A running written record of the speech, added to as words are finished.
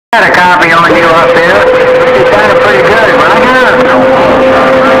Got a copy on you up there. It sounded pretty good, Roger.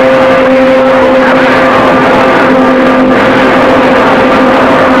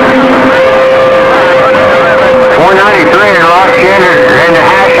 493 Rock Center in the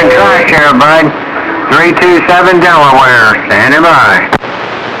hash and trash here, bud. 327 Delaware, standing by.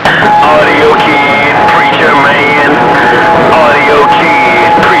 Audio Kid, Preacher Man. Audio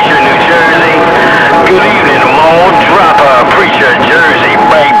Kid, Preacher New Jersey. Good evening, Mall Dropper, Preacher Jersey.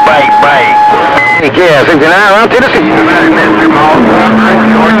 Bike, bike, bike. Yeah, 69 around Tennessee. How about Mr. Mall Dropper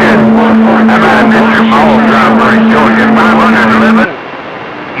in Georgia? How about Mr. Mall Dropper in Georgia?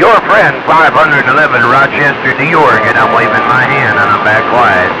 511. Your friend, 511, Rochester, New York, and I'm waving my hand and I'm back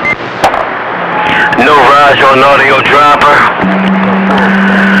quiet. No Raj on Audio Dropper.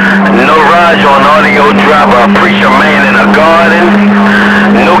 No Raj on Audio Dropper, Preacher Man in a garden.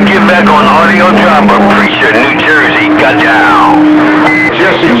 No get back on Audio Dropper, Preacher New Jersey, got down.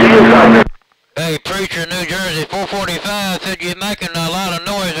 Jesse G. Hey, Preacher, New Jersey, 445 said you're making a lot of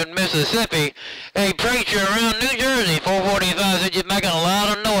noise in Mississippi. Hey, Preacher, around New Jersey, 445 said you're making a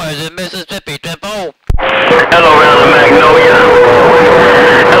lot of noise in Mississippi. Tempo. Hello, around the Magnolia.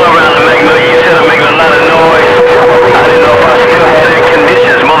 Hello, around the Magnolia. You said I'm making a lot of noise. I didn't know if I still had any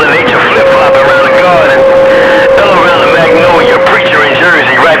conditions. Mother Nature flip-flop around the garden. Hello, around the Magnolia. Preacher in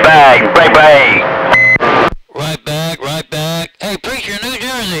Jersey. Right back. Right back. Right back, right back. Hey, Preacher, New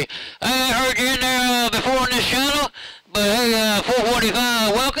Jersey. I ain't heard you in there before on this channel, but hey,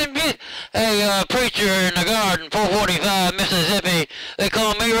 445 welcomed you. Hey, Preacher in the garden, 445 Mississippi. They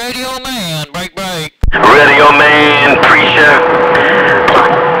call me Radio Man. Break, break. Radio Man, Preacher.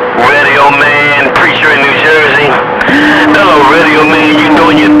 Radio Man, Preacher in New Jersey. Hello, Radio Man. You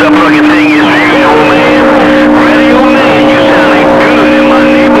doing your duck-fucking thing as usual, man. Radio Man, you sounding good in my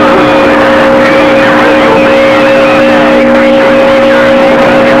neighborhood. Good Radio Man in the mag. Preacher in New Jersey.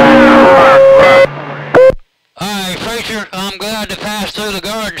 Alright, Preacher, I'm glad to pass through the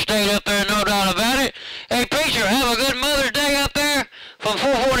Garden State up there, no doubt about it. Hey, Preacher, have a good Mother's Day up there from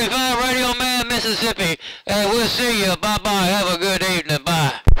 445 Radio Man, Mississippi. Hey, we'll see you. Bye-bye. Have a good evening.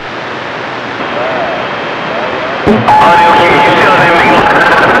 Bye. Audio Kid, you sounding me.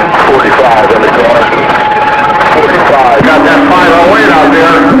 45 in the car. 45. Got that 508 out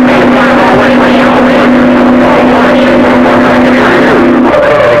there.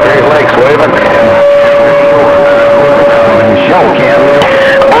 Great Lakes waving. Show, Cam.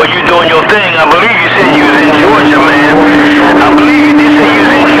 Boy, you doing your thing. I believe you said you was in Georgia, man. I believe you did say you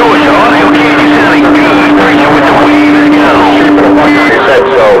was in Georgia. Audio Kid, you sounding good. Preacher with the wave. Let's go. You said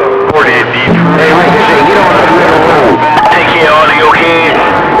so. 48 deep. Hey, like you say, you don't want to do the road. Take care, Audio Kid.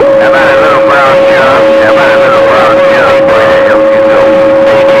 How about a little brown jump? How about a little brown jump?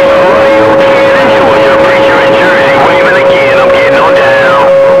 Take care, Audio Kid in Georgia. Preacher in Jersey. Waving again. I'm getting on down.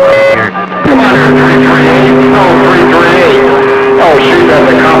 Come on, 338. No, 338. Oh, shoot, that's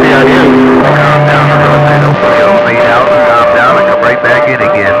a copy on you. Calm down, Rosie. Don't put your feet out. Calm down and come right back in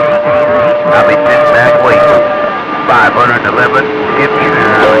again. I'll be sitting back waiting. 511, skip you.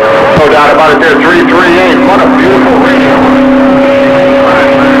 No doubt about it there, 338. What a beautiful radio.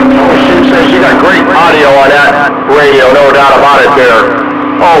 Oh, she says you got great audio on that radio, no doubt about it there.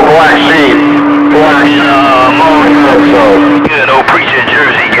 Oh, Black Sheep. Black Sheep. So. Good old Preacher in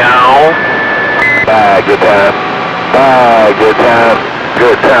Jersey, y'all. Bye, good time. Bye, good time.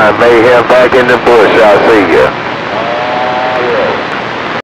 Good time. Mayhem back in the bush. I'll see you.